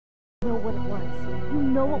know what it was. You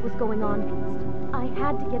know what was going on, Beast. I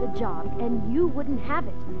had to get a job, and you wouldn't have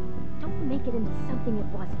it. Don't make it into something it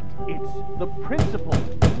wasn't. It's the principal.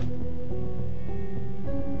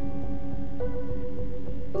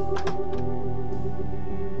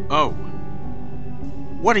 Oh.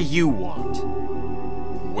 What do you want?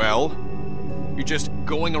 Well? You're just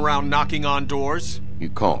going around knocking on doors? You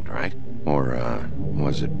called, right? Or,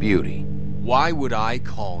 was it Beauty? Why would I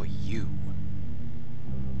call you?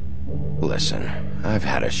 Listen, I've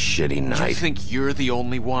had a shitty night. Do you think you're the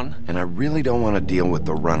only one? And I really don't want to deal with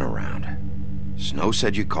the runaround. Snow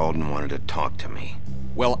said you called and wanted to talk to me.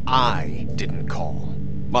 Well, I didn't call.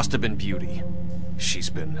 Must have been Beauty. She's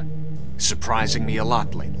been surprising me a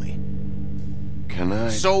lot lately. Can I?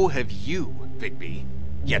 So have you, Bigby.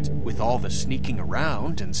 Yet, with all the sneaking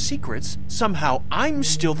around and secrets, somehow I'm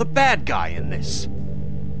still the bad guy in this.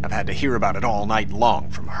 I've had to hear about it all night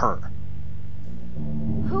long from her.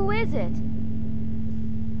 Who is it?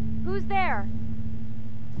 Who's there?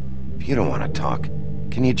 If you don't want to talk,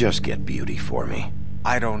 can you just get Beauty for me?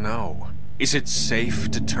 I don't know. Is it safe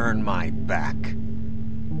to turn my back?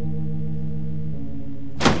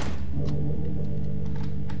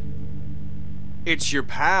 It's your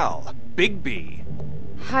pal, Bigby.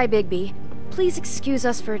 Hi, Bigby. Please excuse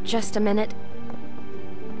us for just a minute.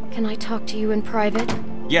 Can I talk to you in private?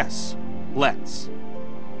 Yes, let's.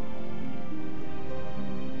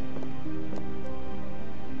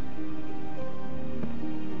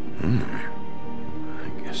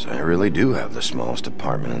 I guess I really do have the smallest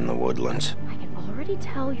apartment in the Woodlands. I can already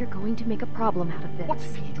tell you're going to make a problem out of this.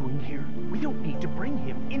 What's he doing here? We don't need to bring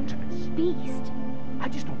him into this. Beast. I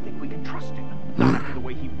just don't think we can trust him. Not after the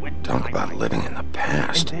way he went Talk behind about my living back. in the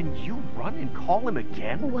past. And then you run and call him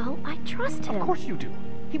again? Well, I trust him. Of course you do.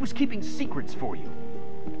 He was keeping secrets for you.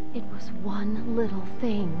 It was one little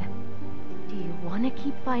thing. Do you want to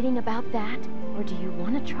keep fighting about that, or do you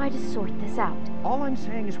want to try to sort this out? All I'm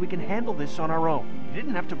saying is we can handle this on our own. You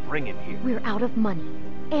didn't have to bring him here. We're out of money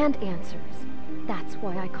and answers. That's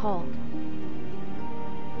why I called.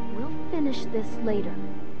 We'll finish this later,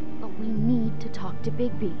 but we need to talk to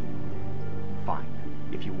Bigby. Fine.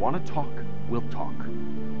 If you want to talk, we'll talk.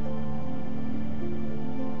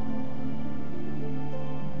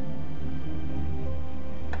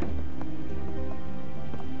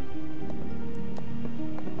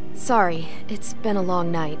 Sorry, it's been a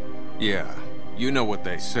long night. Yeah, you know what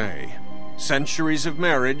they say. Centuries of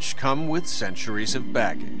marriage come with centuries of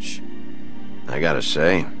baggage. I gotta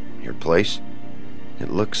say, your place, it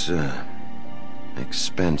looks,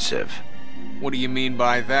 expensive. What do you mean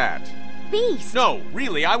by that? Beast! No,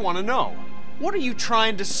 really, I want to know. What are you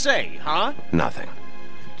trying to say, huh? Nothing.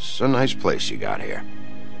 It's a nice place you got here.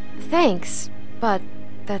 Thanks, but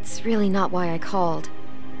that's really not why I called.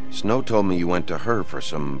 Snow told me you went to her for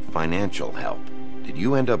some financial help. Did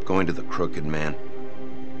you end up going to the Crooked Man?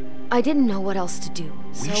 I didn't know what else to do,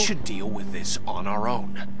 so... We should deal with this on our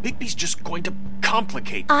own. Bigby's just going to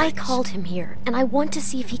complicate things. I called him here, and I want to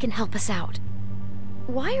see if he can help us out.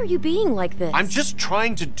 Why are you being like this? I'm just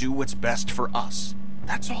trying to do what's best for us.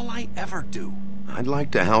 That's all I ever do. I'd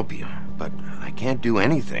like to help you, but I can't do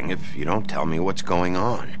anything if you don't tell me what's going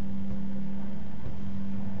on.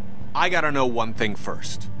 I gotta know one thing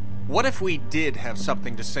first. What if we did have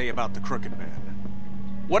something to say about the Crooked Man?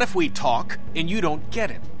 What if we talk and you don't get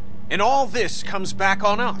him? And all this comes back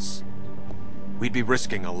on us? We'd be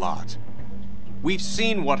risking a lot. We've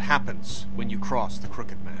seen what happens when you cross the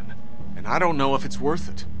Crooked Man, and I don't know if it's worth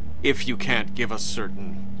it, if you can't give us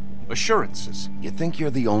certain assurances. You think you're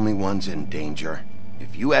the only ones in danger?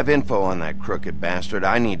 If you have info on that crooked bastard,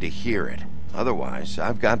 I need to hear it. Otherwise,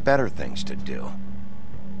 I've got better things to do.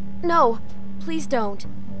 No, please don't.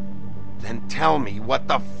 Then tell me what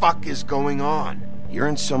the fuck is going on? You're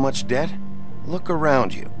in so much debt? Look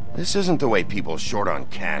around you. This isn't the way people short on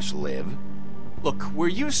cash live. Look, we're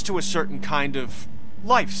used to a certain kind of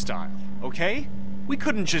lifestyle, okay? We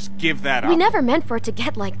couldn't just give that up. We never meant for it to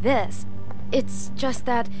get like this. It's just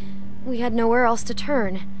that we had nowhere else to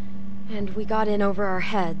turn, and we got in over our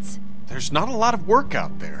heads. There's not a lot of work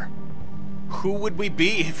out there. Who would we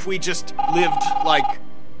be if we just lived like...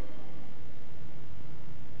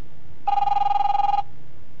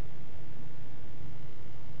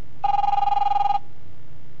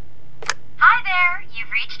 Hi there,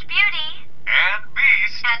 you've reached Beauty. And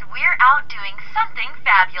Beast. And we're out doing something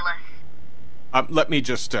fabulous. let me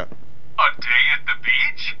just, A day at the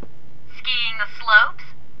beach? Skiing the slopes?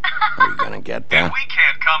 Are you gonna get And that? we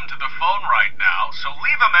can't come to the phone right now, so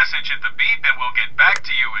leave a message at the beep and we'll get back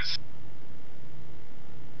to you as...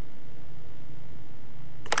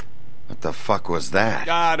 What the fuck was that?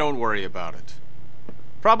 don't worry about it.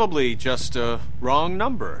 Probably just a wrong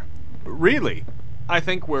number. Really, I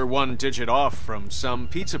think we're one digit off from some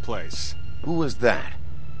pizza place. Who was that?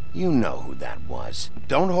 You know who that was.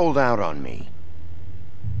 Don't hold out on me.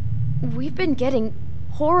 We've been getting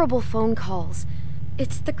horrible phone calls.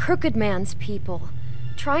 It's the Crooked Man's people,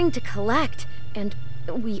 trying to collect, and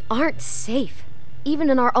we aren't safe, even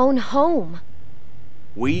in our own home.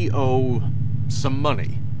 We owe some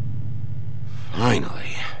money.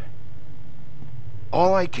 Finally.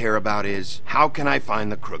 All I care about is, how can I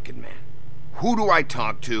find the Crooked Man? Who do I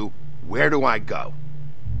talk to? Where do I go?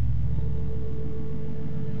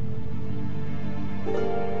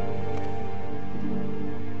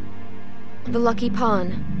 The Lucky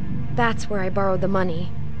Pawn. That's where I borrowed the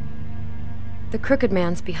money. The Crooked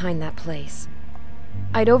Man's behind that place.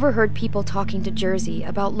 I'd overheard people talking to Jersey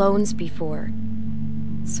about loans before.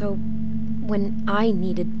 So, when I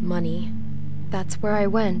needed money, that's where I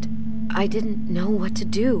went. I didn't know what to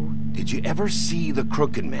do. Did you ever see the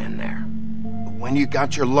Crooked Man there? When you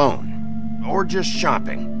got your loan? Or just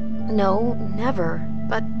shopping? No, never.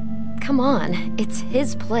 But, come on, it's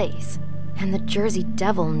his place. And the Jersey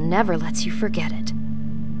Devil never lets you forget it.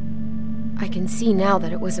 I can see now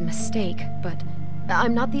that it was a mistake, but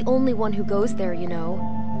I'm not the only one who goes there, you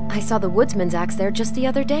know. I saw the Woodsman's axe there just the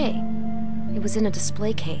other day. It was in a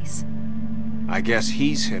display case. I guess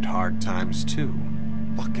he's hit hard times too.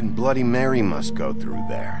 Fucking Bloody Mary must go through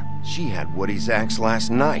there. She had Woody's axe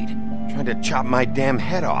last night, trying to chop my damn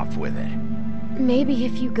head off with it. Maybe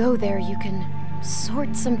if you go there, you can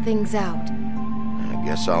sort some things out. I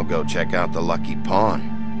guess I'll go check out the Lucky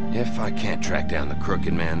Pawn. If I can't track down the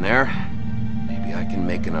Crooked Man there, maybe I can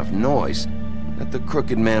make enough noise that the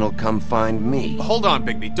Crooked Man will come find me. Hold on,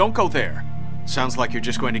 Bigby. Don't go there. Sounds like you're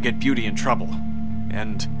just going to get Beauty in trouble.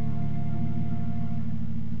 And...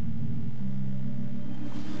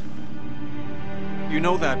 you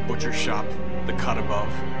know that butcher shop, the cut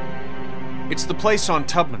above? It's the place on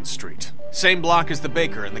Tubman Street. Same block as the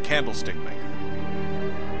baker and the candlestick maker.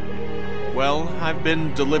 Well, I've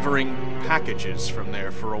been delivering packages from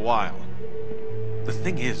there for a while. The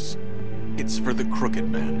thing is, it's for the Crooked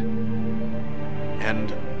Man.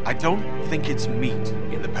 And I don't think it's meat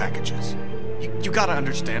in the packages. You gotta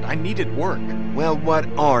understand, I needed work. Well, what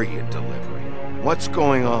are you delivering? What's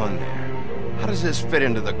going on there? How does this fit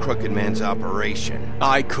into the Crooked Man's operation?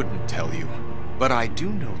 I couldn't tell you, but I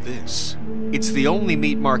do know this. It's the only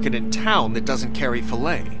meat market in town that doesn't carry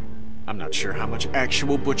filet. I'm not sure how much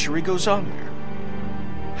actual butchery goes on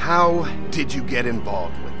there. How did you get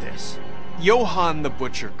involved with this? Johann the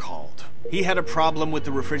butcher called. He had a problem with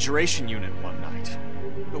the refrigeration unit one night.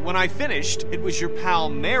 But when I finished, it was your pal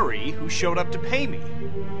Mary who showed up to pay me.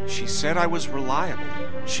 She said I was reliable.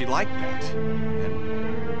 She liked that.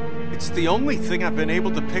 And it's the only thing I've been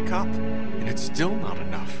able to pick up, and it's still not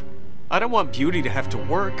enough. I don't want Beauty to have to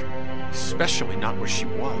work, especially not where she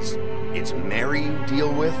was. It's Mary you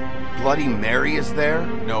deal with? Bloody Mary is there?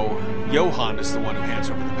 No, Johann is the one who hands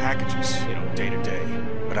over the packages, day to day.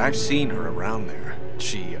 But I've seen her around there.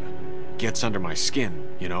 She, gets under my skin,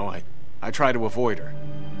 I try to avoid her.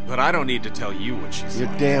 But I don't need to tell you what she's You're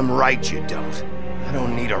like. damn right you don't. I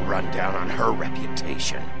don't need a rundown on her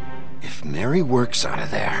reputation. If Mary works out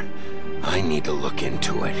of there, I need to look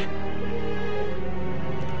into it.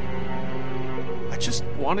 I just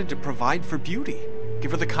wanted to provide for Beauty.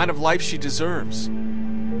 Give her the kind of life she deserves.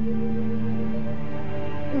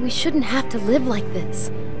 We shouldn't have to live like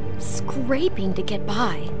this, scraping to get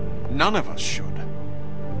by. None of us should.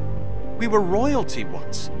 We were royalty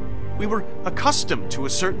once. We were accustomed to a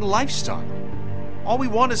certain lifestyle. All we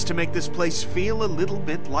want is to make this place feel a little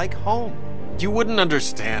bit like home. You wouldn't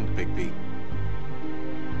understand, Bigby.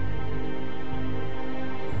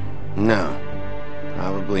 No,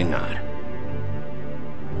 probably not.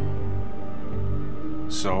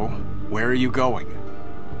 So, where are you going?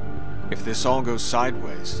 If this all goes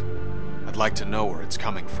sideways, I'd like to know where it's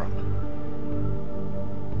coming from.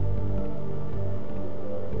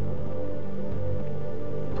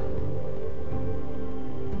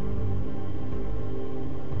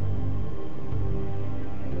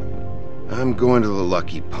 I'm going to the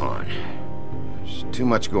Lucky Pawn. There's too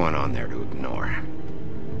much going on there to ignore.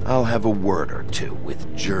 I'll have a word or two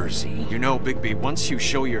with Jersey. You know, Bigby, once you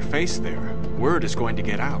show your face there, word is going to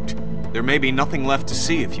get out. There may be nothing left to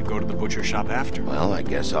see if you go to the butcher shop after. Well, I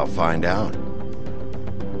guess I'll find out.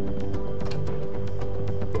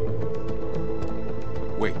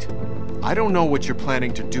 Wait. I don't know what you're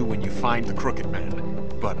planning to do when you find the Crooked Man,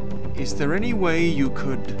 but is there any way you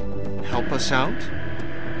could help us out?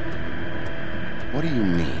 What do you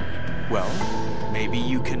mean? Well, maybe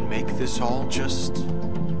you can make this all just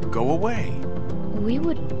go away. We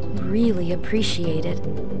would really appreciate it.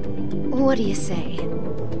 What do you say?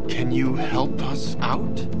 Can you help us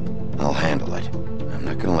out? I'll handle it. I'm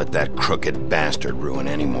not gonna let that crooked bastard ruin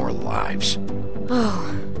any more lives.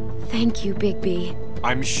 Oh, thank you, Bigby.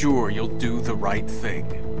 I'm sure you'll do the right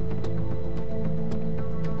thing.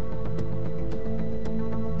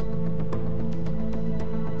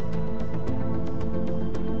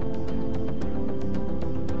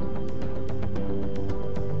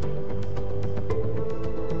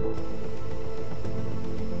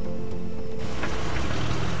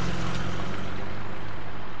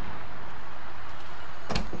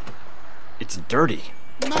 It's dirty.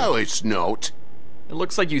 No, it's not. It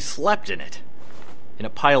looks like you slept in it. In a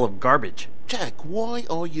pile of garbage. Jack, why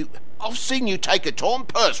are you... I've seen you take a torn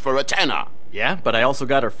purse for a tenner. Yeah, but I also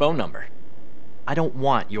got her phone number. I don't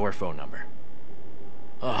want your phone number.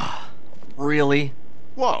 Ugh. Really?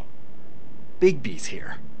 What? Bigby's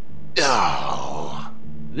here. Oh.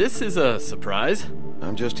 This is a surprise.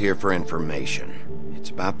 I'm just here for information. It's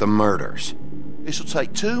about the murders. This'll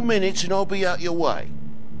take 2 minutes and I'll be out your way.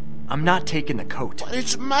 I'm not taking the coat. But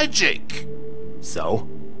it's magic. So?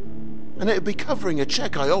 And it'd be covering a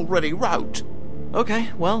check I already wrote.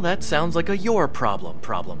 Okay, well, that sounds like a your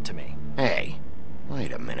problem to me. Hey,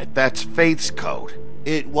 wait a minute. That's Faith's coat.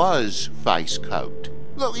 It was face coat.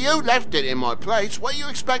 Look, you left it in my place. What do you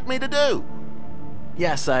expect me to do?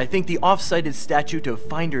 Yes, I think the off-cited statute of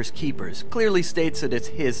Finders Keepers clearly states that it's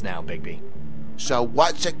his now, Bigby. So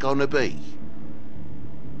what's it gonna be?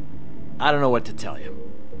 I don't know what to tell you.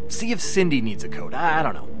 See if Cindy needs a coat. I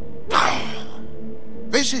don't know.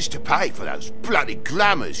 This is to pay for those bloody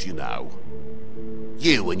glamours, you know.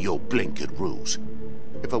 You and your blinkered rules.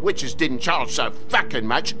 If the witches didn't charge so fucking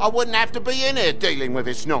much, I wouldn't have to be in here dealing with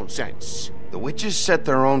this nonsense. The witches set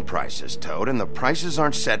their own prices, Toad, and the prices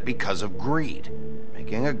aren't set because of greed.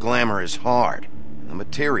 Making a glamour is hard, and the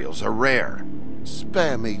materials are rare.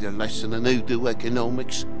 Spare me the lesson in hoodoo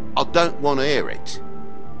economics. I don't want to hear it.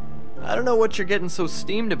 I don't know what you're getting so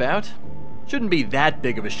steamed about. Shouldn't be that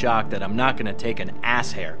big of a shock that I'm not gonna take an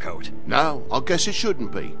ass hair coat. No, I guess it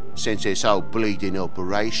shouldn't be, since this whole bleeding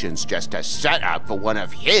operation's just a setup for one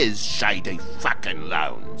of his shady fucking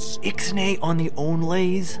loans. Ixnay on the own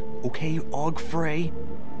lays, okay, Ogfrey?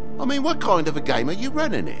 I mean, what kind of a game are you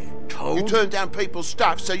running here? Toad? You turn down people's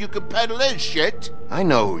stuff so you can peddle his shit? I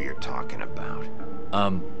know who you're talking about.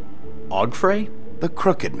 Ogfrey? The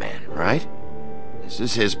Crooked Man, right? This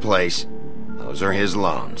is his place. Those are his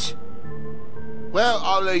loans. Well,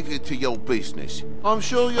 I'll leave you to your business. I'm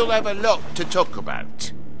sure you'll have a lot to talk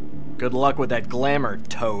about. Good luck with that glamour,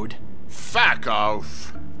 Toad. Fuck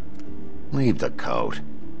off! Leave the coat.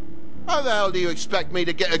 How the hell do you expect me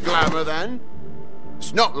to get a glamour then?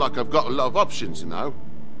 It's not like I've got a lot of options, you know.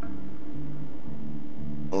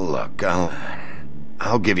 Look,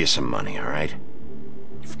 I'll give you some money, all right?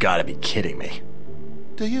 You've gotta be kidding me.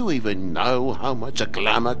 Do you even know how much a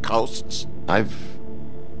glamour costs? I've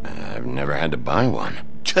never had to buy one.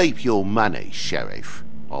 Keep your money, Sheriff.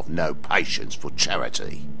 I've no patience for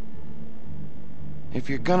charity. If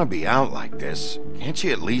you're gonna be out like this, can't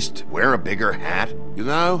you at least wear a bigger hat? You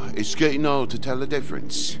know, it's getting old to tell the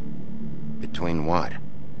difference. Between what?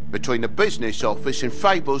 Between the business office and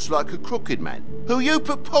fables like a Crooked Man, who you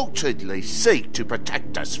purportedly seek to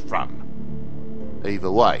protect us from.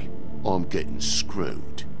 Either way, I'm getting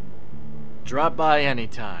screwed. Drop by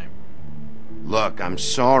anytime. Look, I'm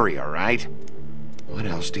sorry, all right? What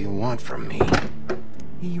else do you want from me?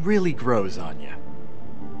 He really grows on you.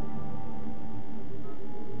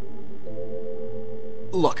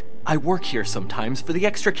 Look, I work here sometimes for the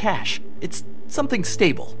extra cash. It's something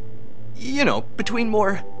stable. You know, between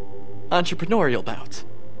more entrepreneurial bouts.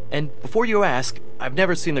 And before you ask, I've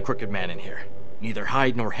never seen the Crooked Man in here. Neither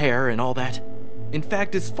hide nor hair and all that. In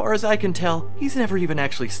fact, as far as I can tell, he's never even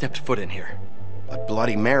actually stepped foot in here. But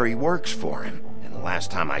Bloody Mary works for him. And the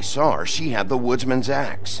last time I saw her, she had the woodsman's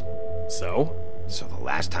axe. So? So the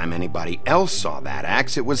last time anybody else saw that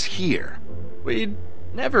axe, it was here. We'd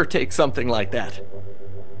never take something like that.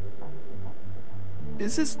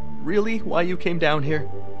 Is this really why you came down here?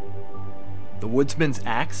 The woodsman's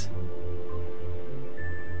axe?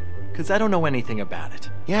 'Cause I don't know anything about it.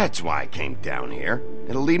 Yeah, it's why I came down here.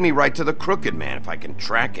 It'll lead me right to the Crooked Man if I can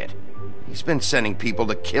track it. He's been sending people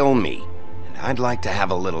to kill me, and I'd like to have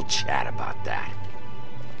a little chat about that.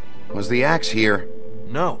 Was the axe here?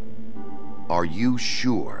 No. Are you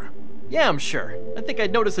sure? Yeah, I'm sure. I think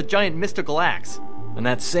I'd noticed a giant mystical axe. And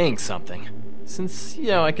that's saying something. Since, you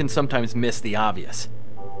know, I can sometimes miss the obvious.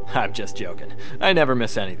 I'm just joking. I never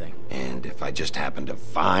miss anything. And if I just happen to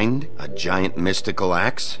find a giant mystical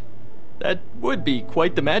axe? That would be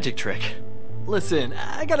quite the magic trick. Listen,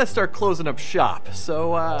 I gotta start closing up shop,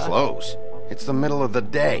 so, Close? It's the middle of the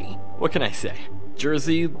day. what can I say?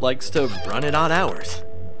 Jersey likes to run at odd hours.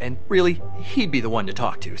 And really, he'd be the one to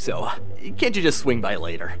talk to, so can't you just swing by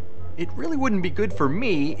later? It really wouldn't be good for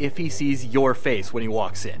me if he sees your face when he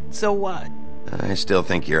walks in, so, I still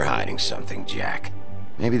think you're hiding something, Jack.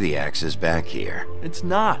 Maybe the axe is back here. it's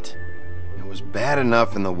not. It was bad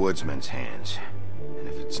enough in the woodsman's hands. And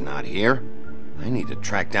if it's not here, I need to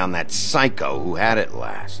track down that psycho who had it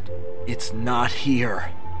last. It's not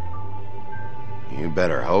here. You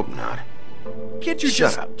better hope not. Can't you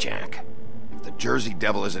Shut up, Jack. If the Jersey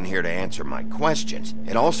Devil isn't here to answer my questions,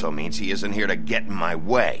 it also means he isn't here to get in my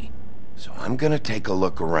way. So I'm gonna take a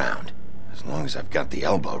look around, as long as I've got the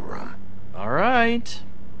elbow room. Alright.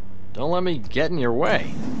 Don't let me get in your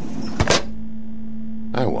way.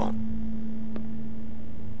 I won't.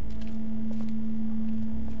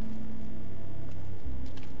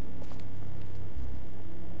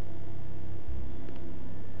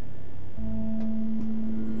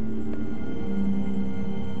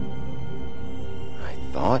 I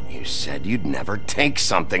thought you said you'd never take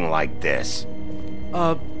something like this.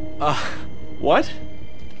 What?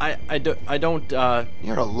 I don't,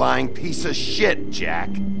 You're a lying piece of shit, Jack.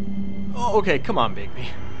 Oh, okay, come on, Bigby.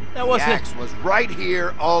 That The wasn't... axe was right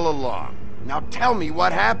here all along. Now tell me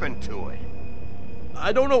what happened to it.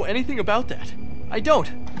 I don't know anything about that. I don't,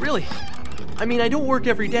 really. I mean, I don't work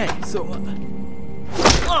every day, so...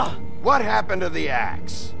 What happened to the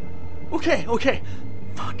axe? Okay.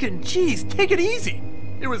 Fucking jeez, take it easy.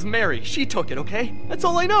 It was Mary. She took it, okay? That's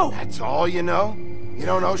all I know. That's all you know? You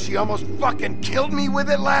don't know she almost fucking killed me with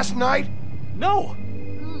it last night? No,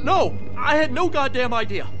 I had no goddamn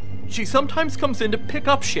idea. She sometimes comes in to pick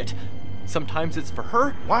up shit. Sometimes it's for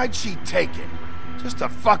her. Why'd she take it? Just to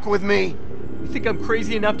fuck with me? You think I'm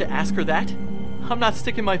crazy enough to ask her that? I'm not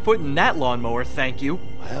sticking my foot in that lawnmower, thank you.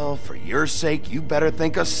 Well, for your sake, you better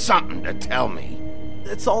think of something to tell me.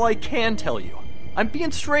 That's all I can tell you. I'm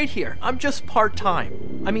being straight here. I'm just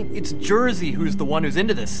part-time. I mean, it's Jersey who's the one who's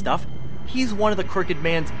into this stuff. He's one of the Crooked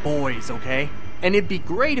Man's boys, okay? And it'd be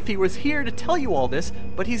great if he was here to tell you all this,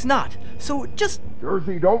 but he's not. So just...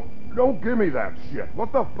 Jersey, don't give me that shit.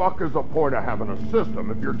 What the fuck is the point of having a system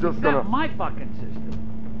if you're just gonna... Not my fucking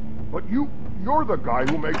system. But you're the guy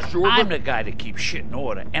who makes sure I'm the guy that keeps shit in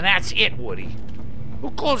order, and that's it, Woody.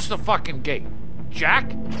 Who closed the fucking gate?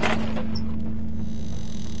 Jack?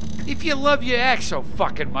 If you love your ex so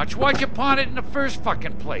fucking much, why'd you pawn it in the first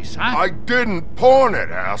fucking place, huh? I didn't pawn it,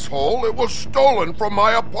 asshole. It was stolen from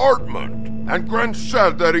my apartment. And Gren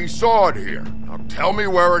said that he saw it here. Now tell me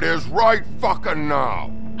where it is right fucking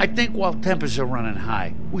now. I think while tempers are running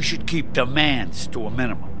high, we should keep demands to a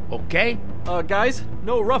minimum, okay? Guys,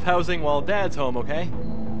 no roughhousing while Dad's home, okay?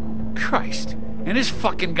 Christ. And this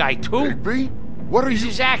fucking guy, too? Bigby? What are Is you...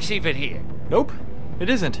 his axe even here? Nope, it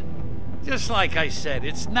isn't. Just like I said,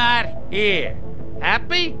 it's not here.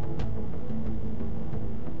 Happy?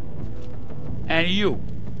 And you.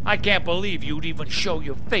 I can't believe you'd even show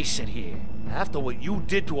your face in here. After what you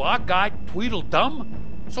did to our guy,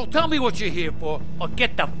 Tweedledum? So tell me what you're here for, or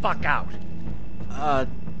get the fuck out.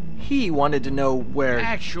 He wanted to know where...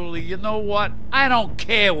 Actually, you know what? I don't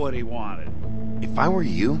care what he wanted. If I were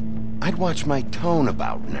you, I'd watch my tone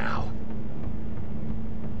about now.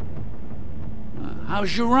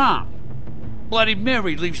 How's your arm? Bloody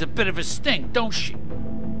Mary leaves a bit of a stink, don't she?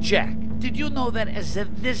 Jack, did you know that as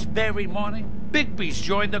of this very morning, Bigby's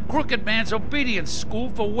joined the Crooked Man's obedience school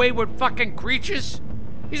for wayward fucking creatures?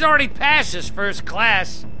 He's already passed his first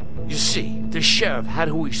class. You see, the sheriff had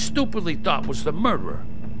who he stupidly thought was the murderer.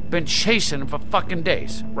 Been chasing him for fucking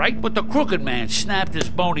days, right? But the Crooked Man snapped his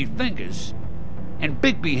bony fingers, and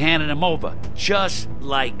Bigby handed him over, just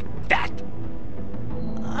like that.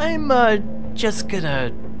 I'm, just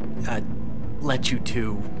gonna, let you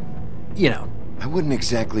two, you know. I wouldn't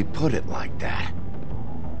exactly put it like that.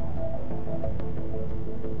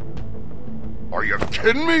 Are you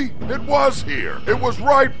kidding me? It was here. It was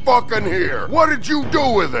right fucking here. What did you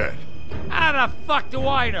do with it? How the fuck do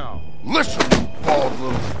I know? Listen, you bald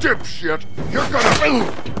little dipshit. You're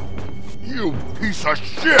gonna... You piece of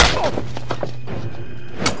shit!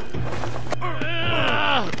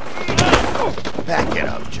 Back it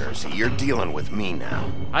up, Jersey. You're dealing with me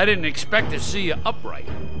now. I didn't expect to see you upright.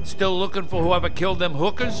 Still looking for whoever killed them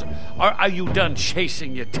hookers? Or are you done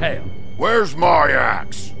chasing your tail? Where's my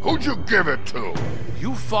axe? Who'd you give it to?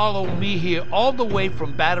 You followed me here all the way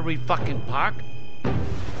from Battery fucking Park?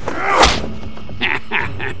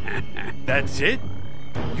 That's it?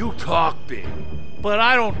 You talk big, but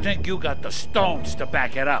I don't think you got the stones to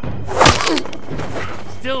back it up.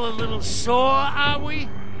 Still a little sore, are we?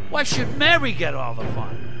 Why should Mary get all the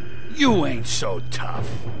fun? You ain't so tough.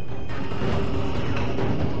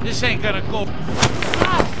 This ain't gonna go...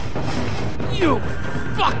 Ah! You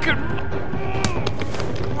fucking...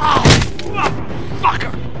 Oh,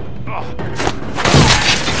 motherfucker!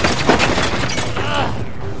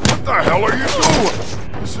 What the hell are you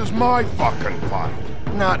doing? This is my fucking fight.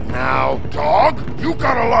 Not now. Dog, you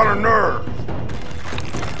got a lot of nerve.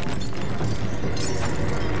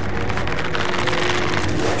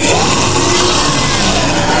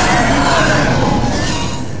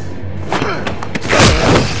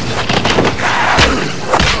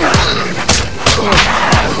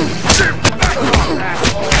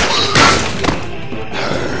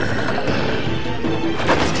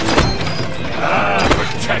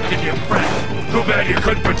 Protecting your friend. Too bad you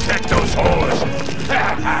couldn't protect those whores.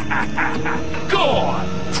 Go on,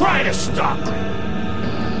 try to stop her.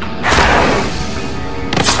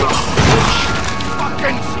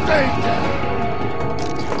 Fucking stay down.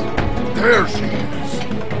 There she is.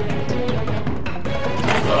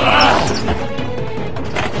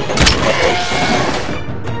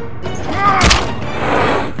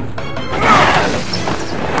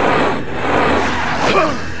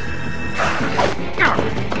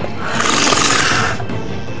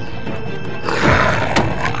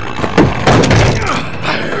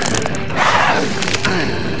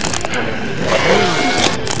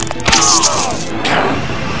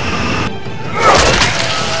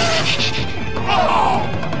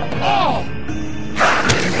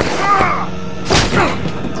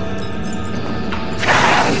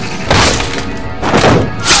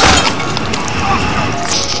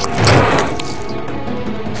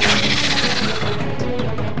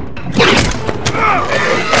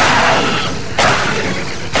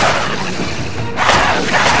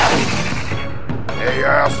 Hey,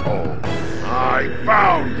 asshole. I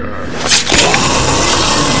found her.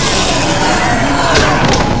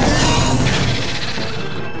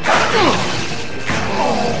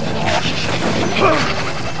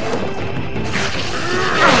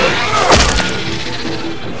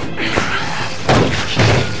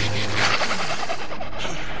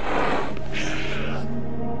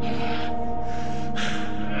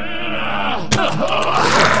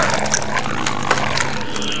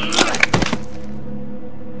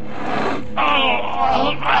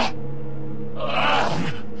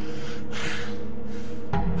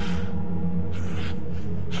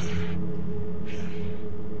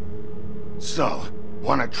 So,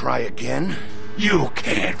 wanna try again? You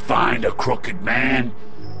can't find a crooked man.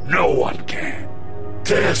 No one can.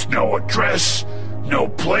 There's no address, no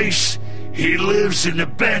place. He lives in the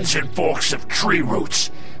bends and forks of tree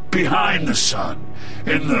roots, behind the sun,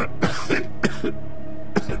 in the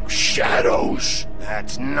shadows.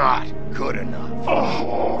 That's not good enough.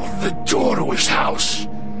 Oh, the door to his house.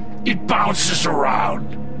 It bounces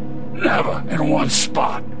around. Never in one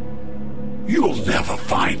spot. You'll never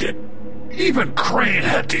find it. Even Crane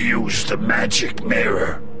had to use the magic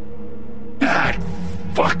mirror. That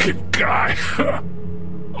fucking guy.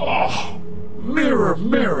 Oh, mirror,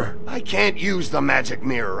 mirror. I can't use the magic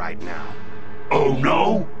mirror right now. Oh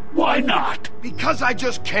no? Why not? Because I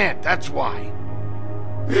just can't, that's why.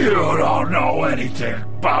 You don't know anything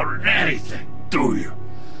about anything, do you?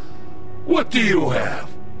 What do you have?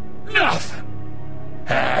 Nothing.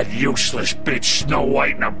 That useless bitch Snow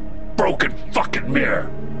White and a broken fucking mirror.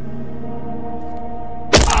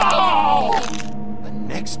 Oh! The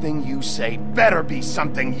next thing you say better be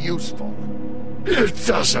something useful. It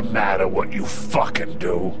doesn't matter what you fucking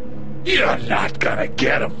do. You're not gonna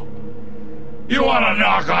get him. You wanna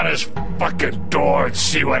knock on his fucking door and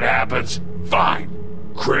see what happens? Fine.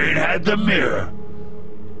 Crane had the mirror.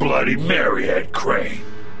 Bloody Mary had Crane.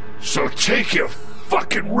 So take your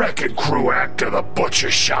fucking wrecking crew act to the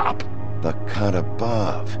butcher shop. The cut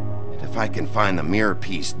above. And if I can find the mirror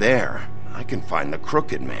piece there, I can find the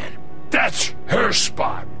Crooked Man. That's her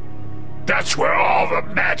spot. That's where all the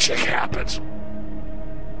magic happens.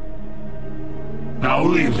 Now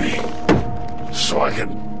leave me, so I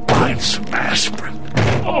can find some aspirin.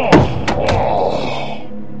 Oh.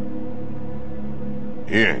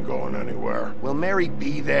 He ain't going anywhere. Will Mary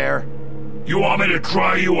be there? You want me to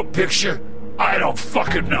draw you a picture? I don't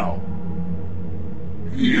fucking know.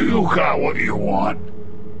 You got what you want.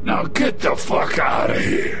 Now get the fuck out of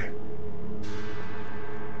here.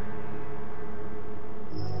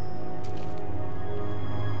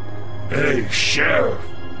 Hey, Sheriff.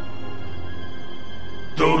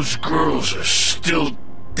 Those girls are still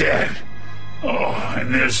dead. Oh,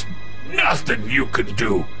 and there's nothing you can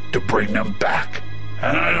do to bring them back.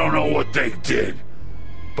 And I don't know what they did,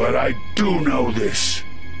 but I do know this.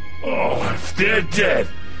 Oh, if they're dead,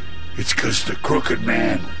 It's 'cause the Crooked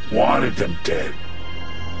Man wanted them dead.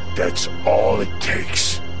 That's all it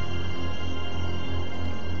takes.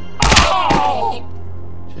 Oh!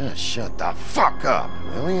 Just shut the fuck up,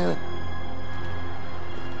 will you?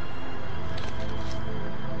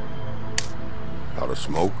 Out of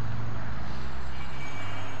smoke?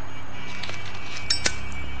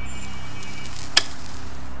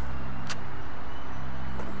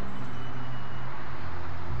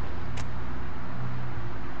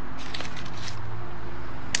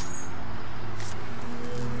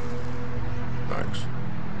 Thanks.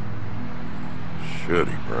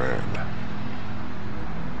 Shitty brand.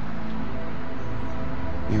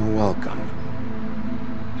 You're welcome.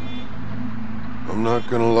 I'm not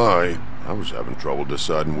gonna lie. I was having trouble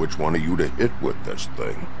deciding which one of you to hit with this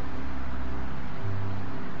thing.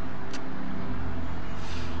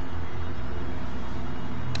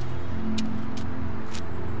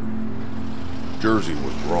 Jersey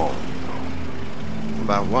was wrong, you know.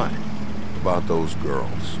 About what? About those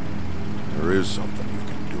girls. There is something you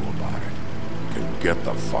can do about it. You can get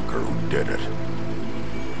the fucker who did it.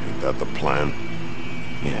 Ain't that the plan?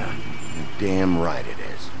 Yeah, you're damn right it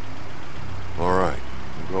is. All right,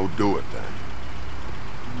 we'll go do it then.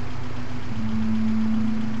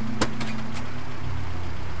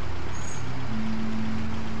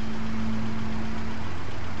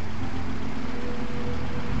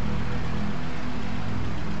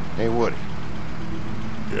 Hey, Woody.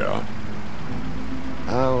 Yeah?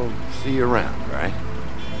 I'll see you around, right?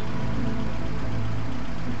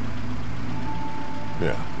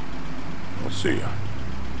 Yeah. I'll see ya.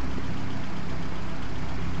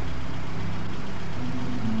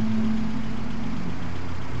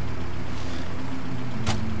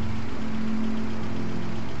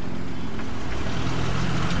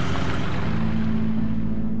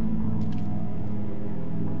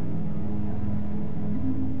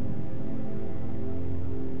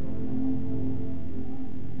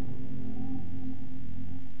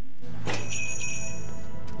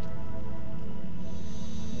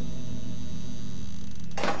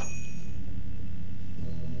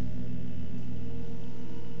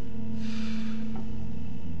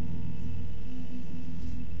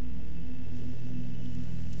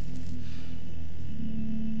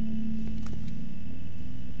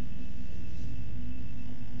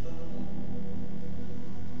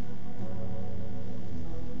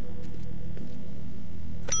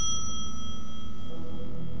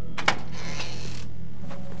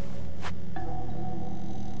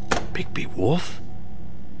 Bigby Wolf?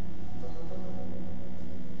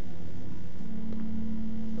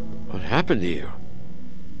 What happened to you?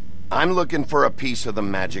 I'm looking for a piece of the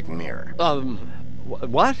magic mirror.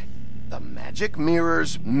 What? The magic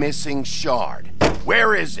mirror's missing shard.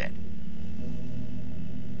 Where is it?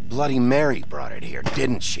 Bloody Mary brought it here,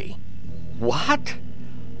 didn't she? What?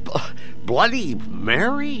 Bloody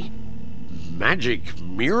Mary? Magic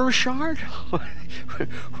mirror shard?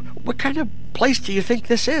 What kind of place do you think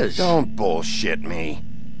this is? Don't bullshit me.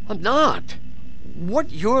 I'm not.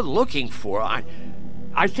 What you're looking for,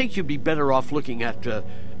 I think you'd be better off looking at the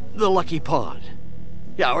Lucky Pond.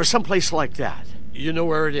 Yeah, or someplace like that. You know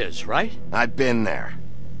where it is, right? I've been there.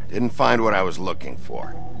 Didn't find what I was looking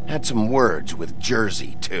for. Had some words with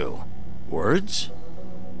Jersey, too. Words?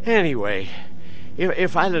 Anyway,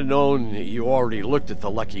 if I'd have known you already looked at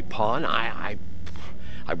the Lucky Pond, I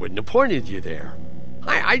wouldn't have pointed you there.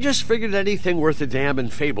 I just figured anything worth a damn in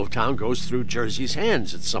Fabletown goes through Jersey's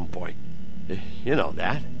hands at some point. You know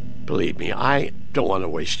that. Believe me, I don't want to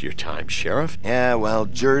waste your time, Sheriff. Yeah, well,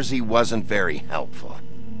 Jersey wasn't very helpful.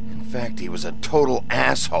 In fact, he was a total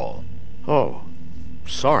asshole. Oh,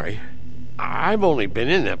 sorry. I've only been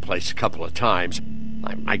in that place a couple of times.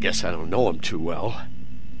 I guess I don't know him too well.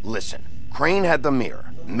 Listen, Crane had the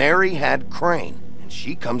mirror. Mary had Crane. And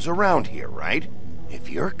she comes around here, right? If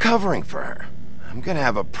you're covering for her, I'm gonna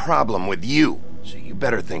have a problem with you. So you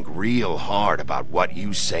better think real hard about what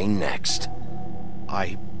you say next.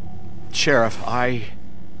 Sheriff,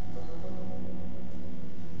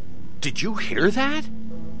 Did you hear that?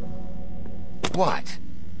 What?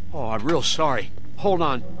 Oh, I'm real sorry. Hold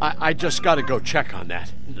on. I just gotta go check on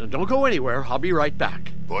that. Don't go anywhere. I'll be right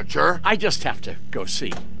back. Butcher? I just have to go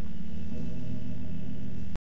see.